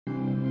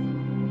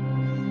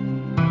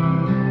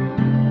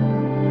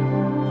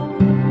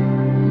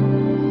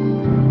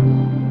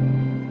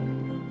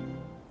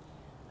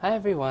Hi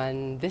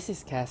everyone, this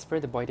is Casper,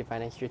 the boy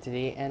diviner here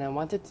today, and I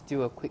wanted to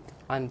do a quick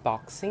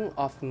unboxing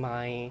of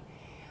I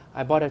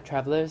bought a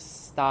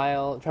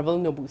travel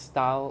notebook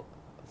style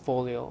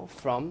folio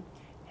from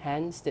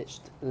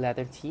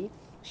HandStitchedLeatherT.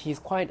 She's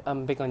quite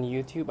big on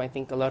YouTube, I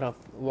think a lot of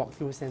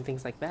walkthroughs and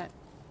things like that,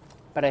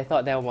 but I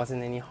thought there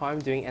wasn't any harm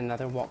doing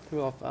another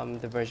walkthrough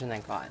of the version I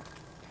got.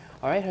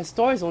 Alright, her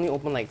store is only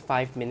open like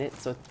 5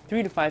 minutes, so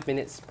 3 to 5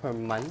 minutes per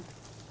month,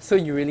 so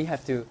you really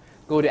have to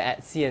go to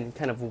Etsy and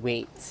kind of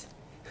wait.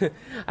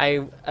 When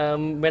I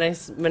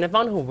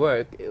found her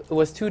work, it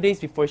was 2 days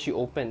before she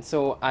opened,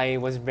 so I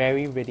was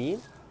very ready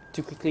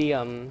to quickly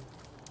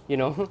you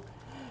know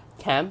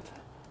camp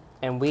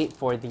and wait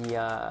for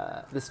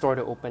the store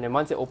to open. And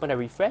once it opened, I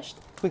refreshed,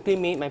 quickly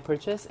made my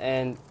purchase,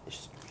 and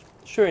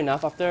sure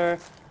enough, after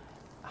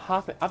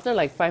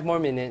like 5 more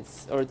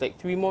minutes or like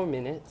 3 more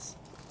minutes,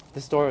 the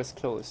store was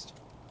closed.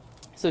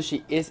 So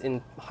she is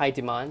in high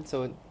demand.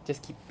 So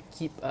just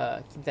keep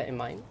that in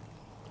mind.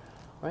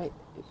 Right,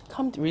 it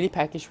comes really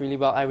packaged really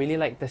well. I really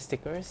like the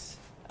stickers,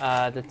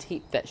 the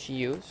tape that she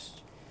used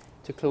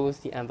to close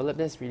the envelope.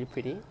 That's really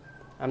pretty.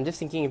 I'm just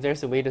thinking if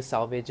there's a way to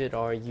salvage it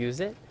or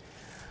use it.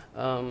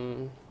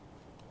 Yeah,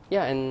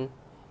 and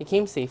it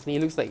came safely.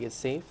 It looks like it's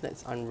safe.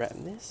 Let's unwrap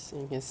this.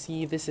 And you can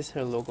see this is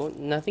her logo.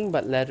 Nothing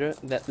but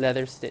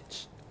leather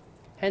stitch.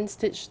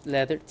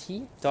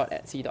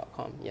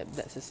 HandStitchedLeatherT.etsy.com. Yep,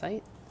 that's the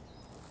site.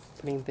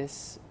 Putting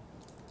this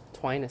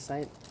twine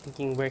aside,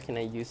 thinking where can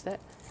I use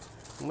that.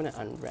 I'm gonna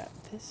unwrap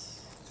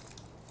this.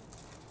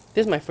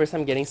 This is my first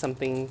time getting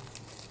something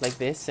like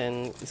this,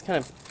 and it's kind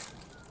of,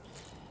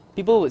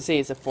 people would say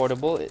it's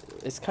affordable.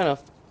 It's kind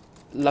of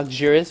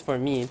luxurious for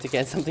me to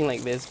get something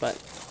like this, but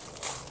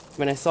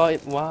when I saw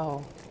it,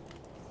 wow.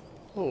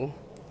 Oh.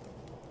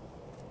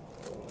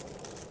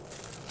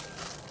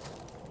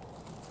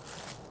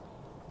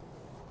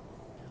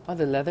 Oh,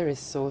 the leather is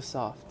so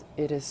soft.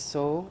 It is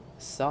so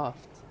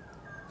soft.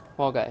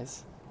 Wow,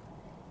 guys.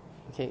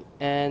 Okay,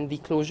 and the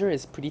closure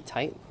is pretty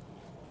tight.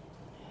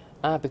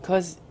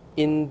 Because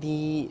in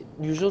the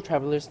usual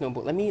traveler's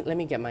notebook, let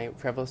me get my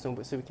traveler's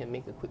notebook so we can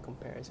make a quick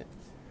comparison.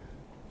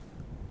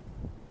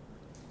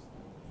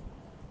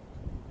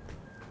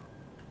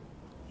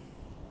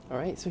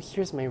 Alright, so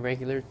here's my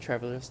regular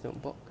traveler's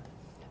notebook.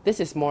 This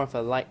is more of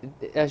a light,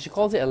 she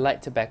calls it a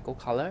light tobacco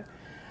color.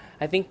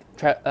 I think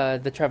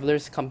the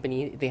Traveler's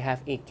company, they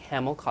have a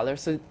camel color,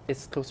 so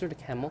it's closer to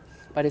camel,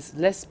 but it's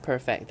less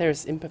perfect.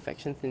 There's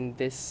imperfections in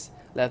this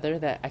leather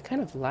that I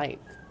kind of like.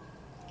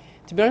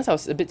 To be honest, I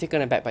was a bit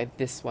taken aback by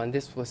this one.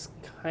 This was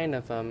kind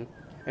of a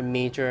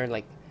major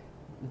like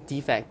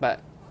defect, but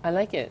I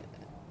like it.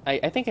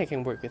 I think I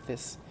can work with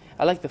this.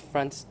 I like the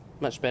front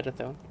much better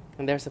though.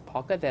 And there's a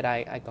pocket that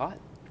I got,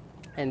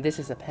 and this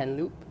is a pen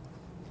loop.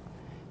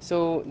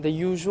 So the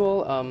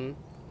usual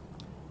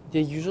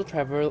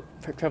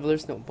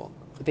traveler's notebook,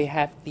 they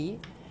have the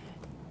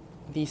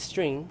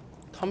string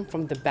come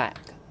from the back.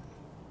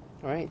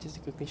 Alright, just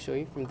to quickly show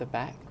you from the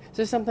back.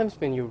 So sometimes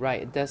when you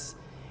write, it does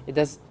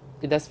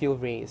feel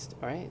raised,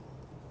 alright?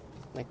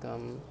 Like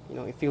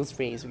it feels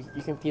raised.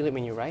 You can feel it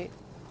when you write.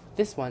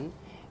 This one,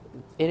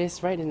 it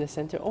is right in the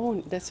center.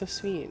 Oh, that's so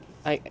sweet.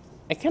 I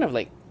kind of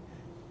like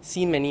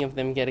see many of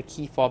them get a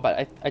key fob,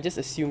 but I just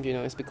assumed,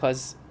 it's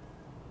because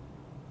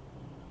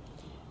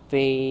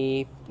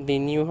they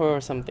knew her or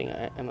something.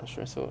 I'm not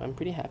sure, so I'm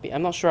pretty happy.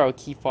 I'm not sure how a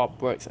key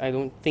fob works. I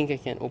don't think I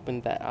can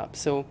open that up.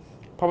 So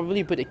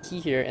probably put a key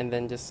here and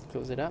then just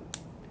close it up.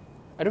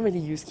 I don't really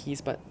use keys,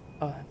 but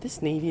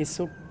this navy is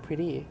so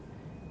pretty.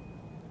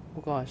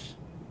 Oh gosh,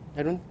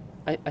 I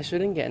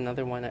shouldn't get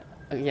another one.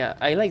 Yeah,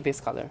 I like this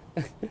color.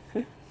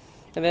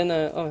 And then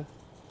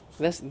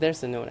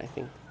there's the note, I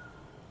think.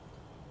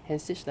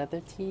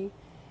 HandStitchedLeatherT,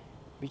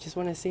 we just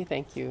want to say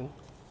thank you.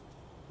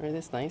 Alright,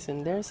 that's nice.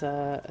 And there's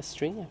a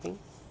string, I think.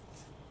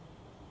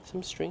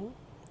 Some string.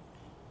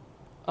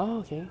 Oh,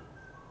 okay.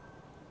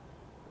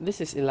 This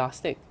is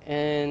elastic,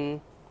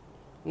 and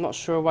I'm not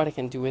sure what I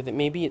can do with it.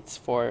 Maybe it's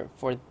for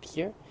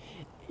here.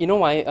 You know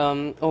why?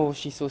 Oh,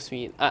 she's so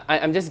sweet.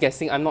 I'm just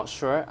guessing. I'm not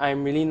sure.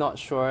 I'm really not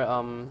sure.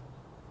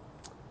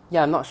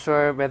 Yeah, I'm not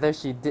sure whether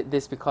she did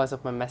this because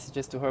of my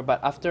messages to her.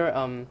 But after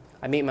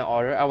I made my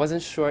order, I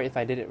wasn't sure if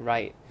I did it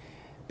right,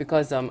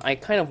 because I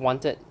kind of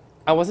wanted.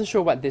 I wasn't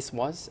sure what this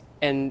was,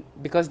 and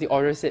because the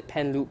order said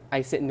pen loop,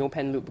 I said no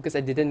pen loop because I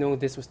didn't know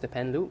this was the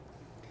pen loop.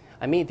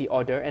 I made the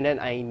order, and then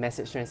I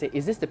messaged her and said,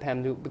 is this the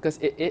pen loop? Because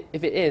if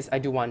it is, I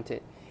do want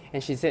it.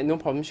 And she said no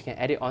problem, she can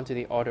add it onto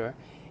the order.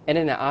 And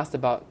then I asked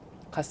about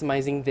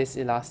customizing this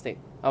elastic.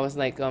 I was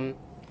like, I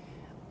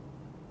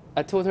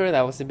told her that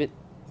I was a bit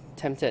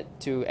tempted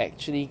to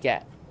actually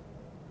get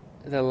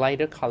the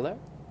lighter color,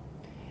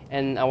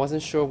 and I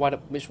wasn't sure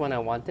which one I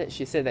wanted.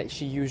 She said that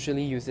she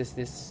usually uses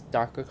this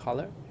darker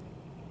color.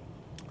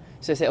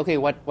 So I said, okay,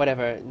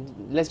 whatever,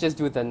 let's just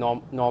do it the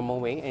normal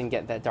way and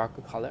get that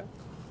darker color.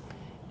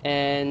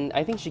 And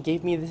I think she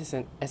gave me this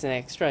as an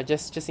extra,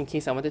 just in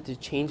case I wanted to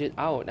change it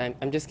out.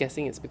 I'm just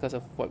guessing it's because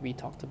of what we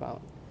talked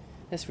about.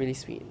 That's really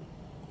sweet.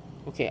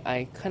 Okay,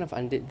 I kind of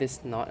undid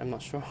this knot. I'm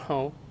not sure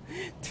how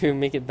to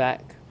make it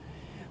back.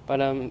 But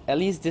at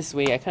least this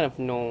way I kind of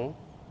know,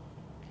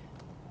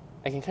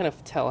 I can kind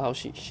of tell how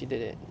she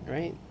did it,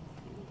 right?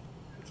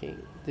 Okay,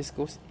 this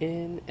goes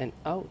in and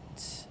out.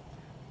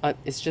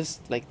 It's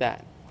just like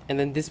that. And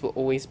then this will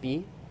always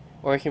be,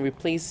 or I can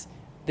replace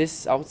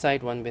this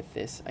outside one with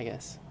this, I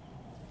guess.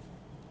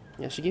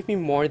 Yeah, she gave me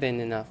more than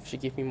enough. She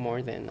gave me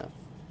more than enough.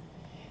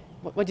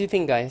 What do you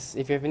think, guys?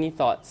 If you have any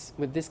thoughts,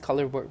 would this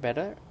color work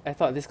better? I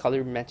thought this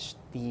color matched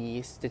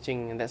the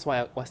stitching, and that's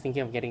why I was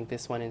thinking of getting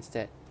this one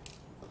instead.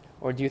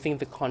 Or do you think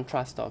the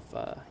contrast of,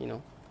 you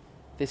know,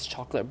 this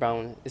chocolate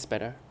brown is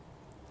better?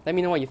 Let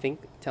me know what you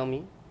think. Tell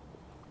me.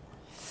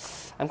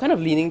 I'm kind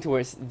of leaning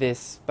towards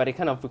this, but it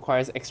kind of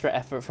requires extra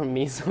effort from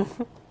me, so...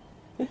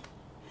 Okay,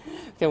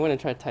 I'm gonna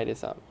try to tie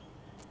this up.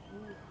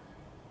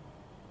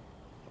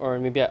 Or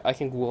maybe I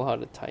can Google how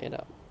to tie it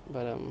up,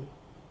 but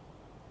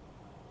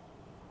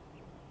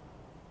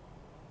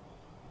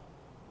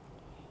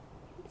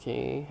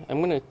okay,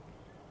 I'm gonna...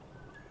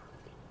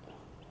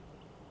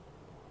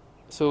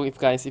 So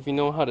if you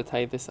know how to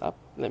tie this up,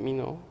 let me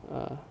know.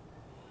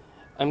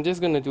 I'm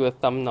just gonna do a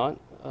thumb knot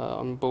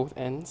on both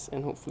ends,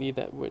 and hopefully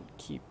that would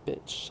keep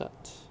it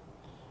shut.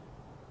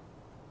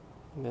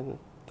 And then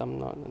a thumb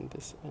knot on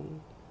this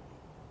end.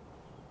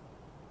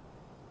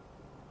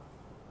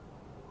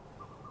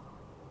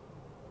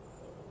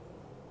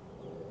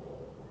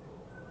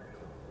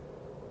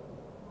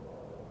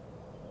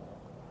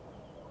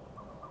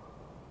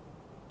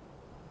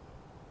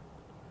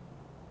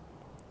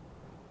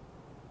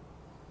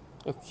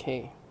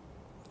 Okay,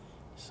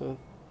 so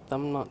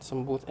thumb knots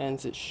on both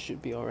ends, it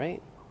should be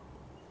alright.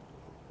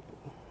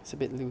 It's a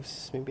bit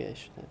loose, maybe I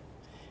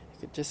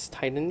could just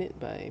tighten it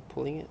by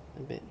pulling it a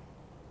bit.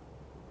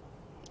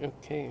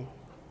 Okay,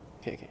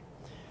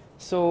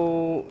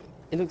 so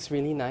it looks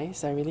really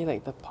nice. I really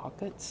like the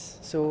pockets.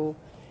 So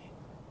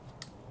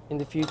in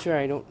the future,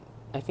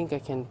 I think I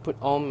can put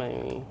all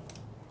my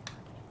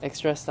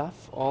extra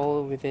stuff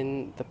all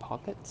within the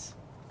pockets.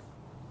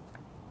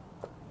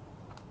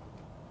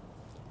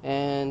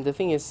 And the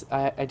thing is,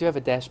 I do have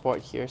a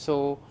dashboard here,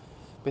 so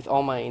with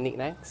all my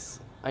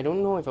knickknacks, I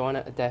don't know if I want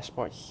a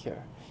dashboard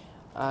here.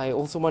 I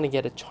also want to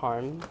get a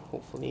charm,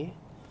 hopefully.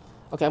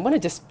 Okay, I'm going to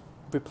just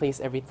replace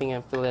everything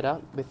and fill it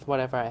up with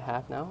whatever I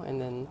have now, and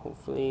then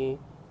hopefully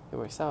it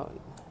works out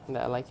and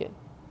that I like it.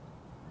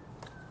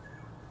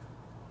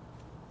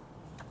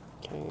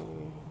 Okay,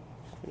 I'm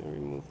going to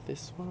remove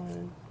this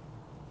one.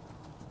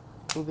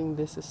 Moving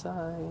this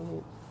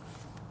aside.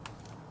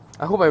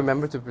 I hope I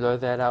remember to blur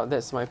that out.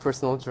 That's my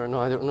personal journal.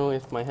 I don't know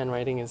if my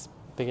handwriting is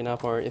big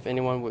enough or if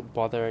anyone would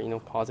bother, you know,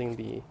 pausing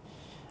the...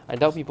 I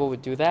doubt people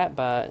would do that,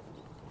 but,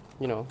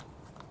 you know.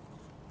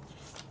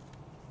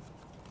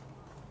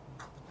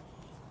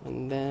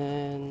 And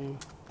then...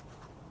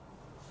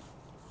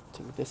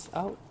 take this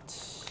out.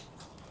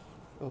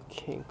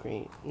 Okay,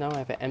 great. Now I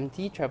have an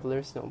empty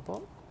traveler's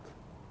notebook.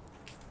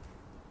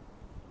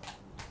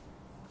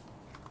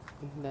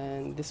 And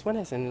then this one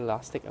has an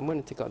elastic. I'm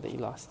going to take out the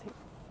elastic.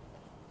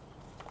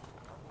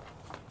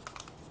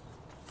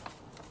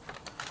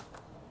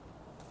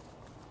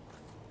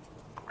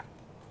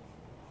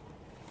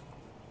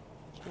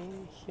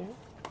 Here,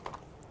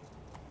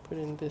 put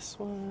in this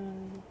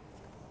one.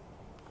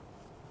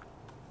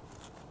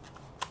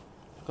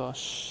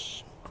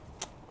 Gosh,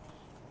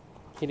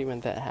 hate it when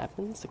that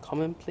happens. The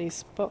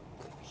commonplace book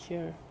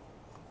here.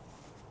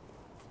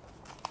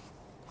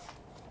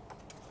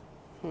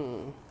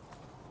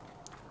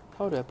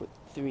 How do I put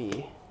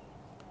 3?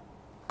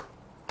 I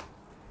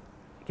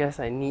guess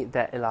I need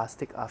that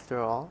elastic after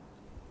all.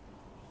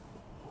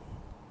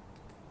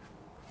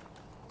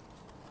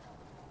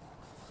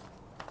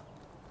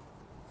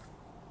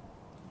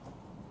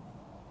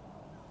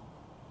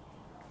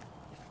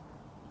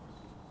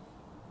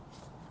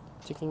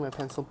 Taking my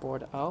pencil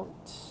board out.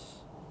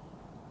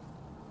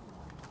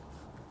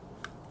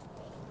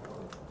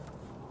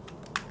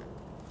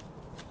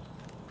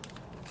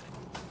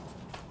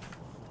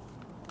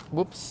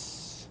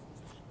 Whoops.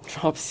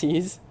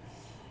 Dropsies.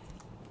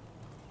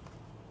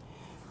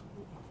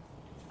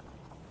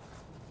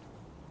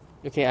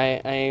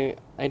 Okay,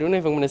 I don't know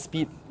if I'm gonna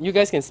speed. You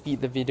guys can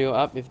speed the video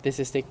up if this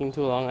is taking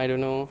too long. I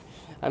don't know.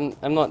 I'm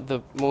not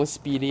the most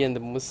speedy and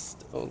the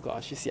most... Oh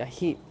gosh, you see, I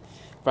hate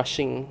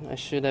rushing. I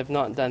should have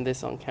not done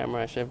this on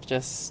camera. I should have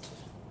just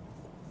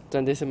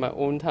done this in my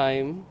own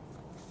time.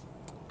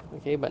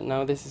 Okay, but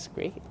now this is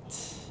great.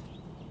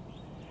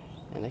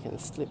 And I can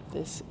slip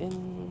this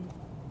in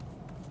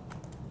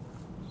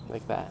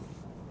like that.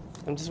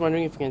 I'm just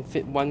wondering if we can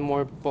fit one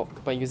more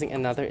book by using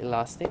another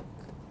elastic.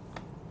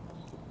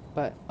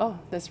 But oh,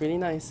 that's really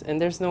nice. And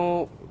there's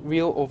no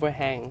real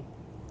overhang.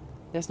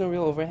 There's no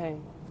real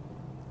overhang.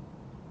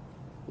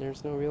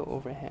 There's no real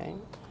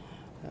overhang.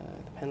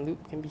 The pen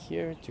loop can be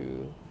here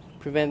to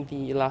prevent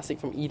the elastic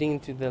from eating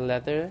into the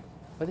leather.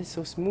 But it's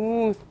so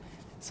smooth.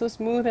 So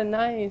smooth and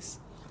nice.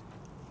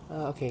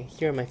 Okay,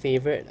 here are my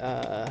favorite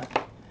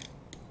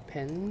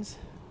pens.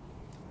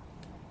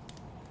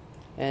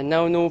 And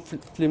now no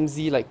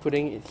flimsy like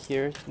putting it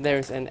here.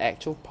 There's an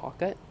actual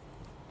pocket.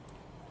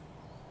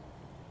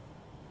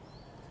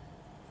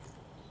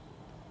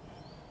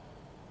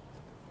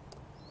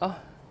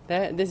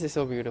 This is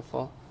so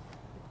beautiful.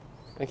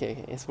 Okay,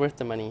 okay, it's worth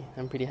the money.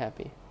 I'm pretty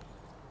happy.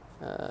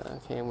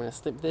 Okay, I'm gonna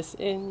slip this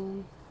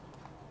in.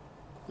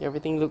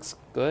 Everything looks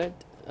good.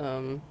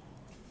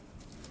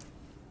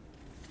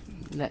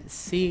 Let's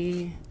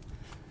see.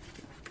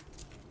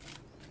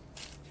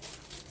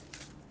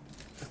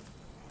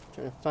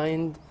 Trying to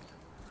find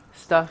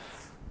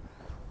stuff.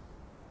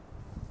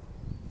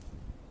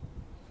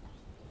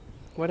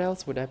 What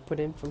else would I put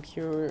in from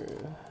here?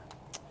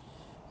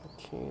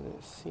 Okay,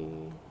 let's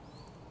see.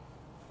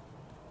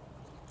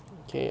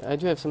 Okay, I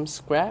do have some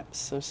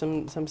scraps or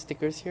some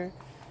stickers here.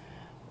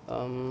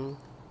 No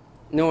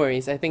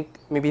worries, I think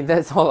maybe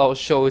that's all I'll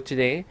show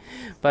today,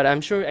 but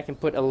I'm sure I can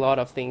put a lot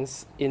of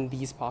things in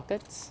these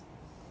pockets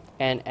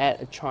and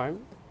add a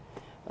charm.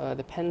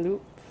 The pen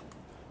loop,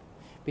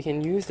 we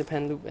can use the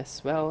pen loop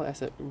as well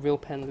as a real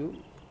pen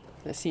loop.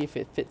 Let's see if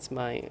it fits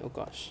my, oh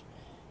gosh,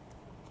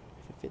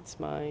 if it fits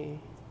my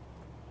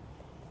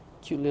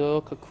cute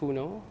little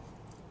kakuno.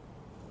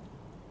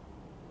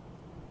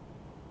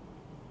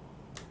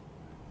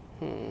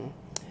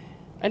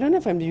 I don't know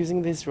if I'm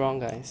using this wrong,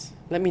 guys.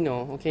 Let me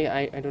know, okay?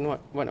 I don't know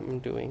what I'm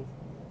doing.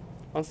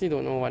 Honestly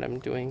don't know what I'm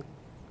doing.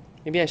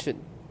 Maybe I should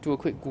do a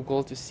quick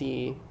Google to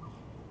see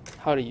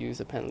how to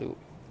use a pen loop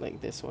like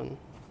this one.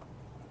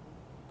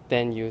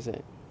 Then use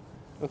it.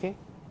 Okay?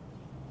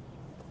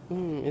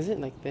 Is it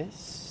like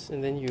this?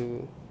 And then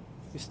you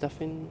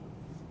stuff in...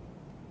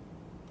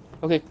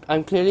 Okay,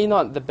 I'm clearly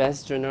not the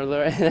best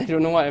journaler and I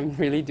don't know what I'm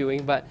really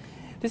doing, but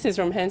this is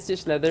from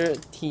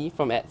HandStitchedLeatherT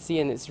from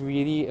Etsy, and it's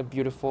really a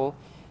beautiful,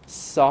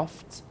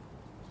 soft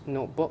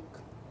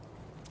notebook.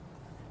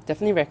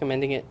 Definitely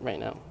recommending it right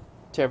now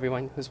to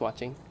everyone who's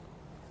watching.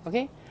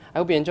 Okay, I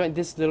hope you enjoyed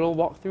this little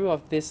walkthrough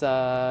of this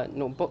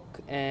notebook,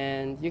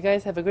 and you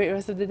guys have a great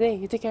rest of the day.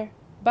 You take care.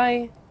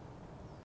 Bye.